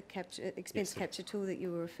 Is that the expense Yes, it capture tool that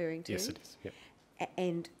you were referring to? Yes, it is. Yep.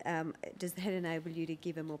 And does that enable you to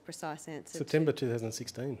give a more precise answer? September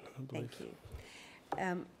 2016, I believe.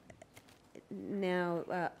 Thank you.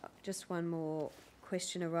 Now, just one more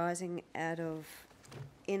question arising out of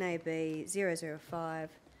NAB 005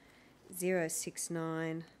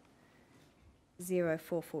 069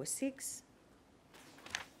 0446,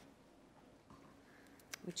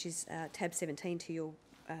 which is tab 17 to your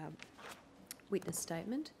witness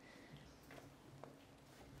statement.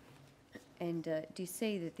 And do you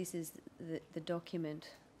see that this is the document,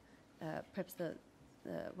 perhaps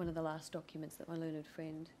one of the last documents that my learned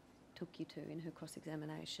friend took you to in her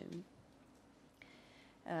cross-examination?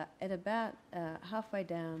 At about halfway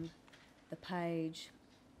down the page,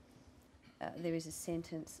 there is a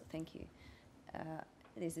sentence, thank you,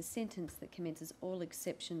 there's a sentence that commences, all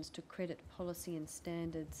exceptions to credit policy and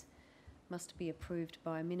standards must be approved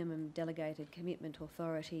by a minimum delegated commitment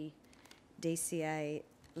authority, DCA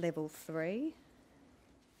level 3.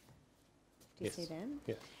 Do you see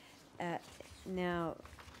that? Yes. Now,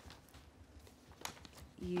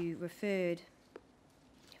 you referred,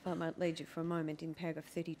 if I might lead you for a moment, in paragraph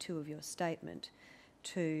 32 of your statement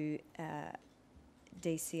to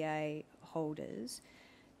DCA holders.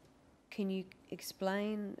 Can you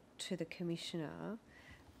explain to the Commissioner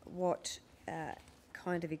what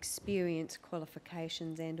kind of experience,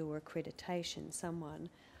 qualifications and or accreditation someone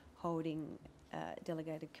holding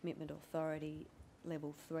delegated commitment authority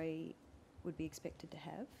level 3 would be expected to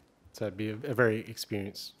have? So it'd be a very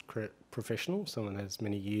experienced credit professional, someone who has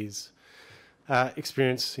many years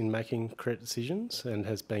experience in making credit decisions and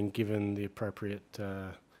has been given the appropriate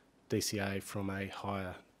DCA from a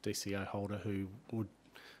higher DCA holder who would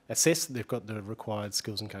assess that they've got the required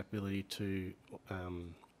skills and capability to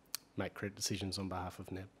make credit decisions on behalf of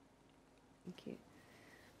NAB. Thank you.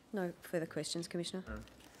 No further questions, Commissioner.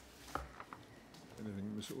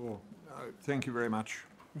 Anything, Ms. Orr? No, thank you very much,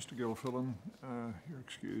 Mr. Gilfillan. Your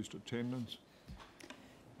excused attendance.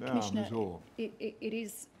 Now, Commissioner, Ms. Orr. it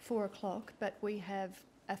is 4 o'clock, but we have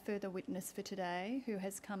a further witness for today who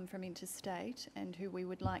has come from interstate and who we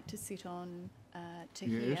would like to sit on to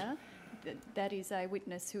hear. That is a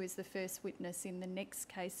witness who is the first witness in the next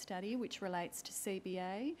case study, which relates to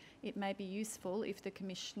CBA. It may be useful if the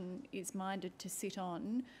Commission is minded to sit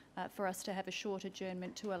on for us to have a short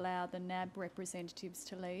adjournment to allow the NAB representatives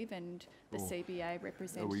to leave and the CBA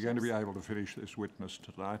representatives. Are we going to be able to finish this witness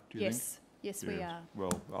tonight, do you think? Yes, we are.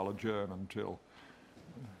 Well, I'll adjourn until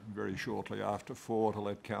very shortly after 4 to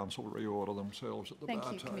let Council reorder themselves at the bar table.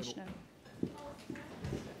 Thank you, Commissioner.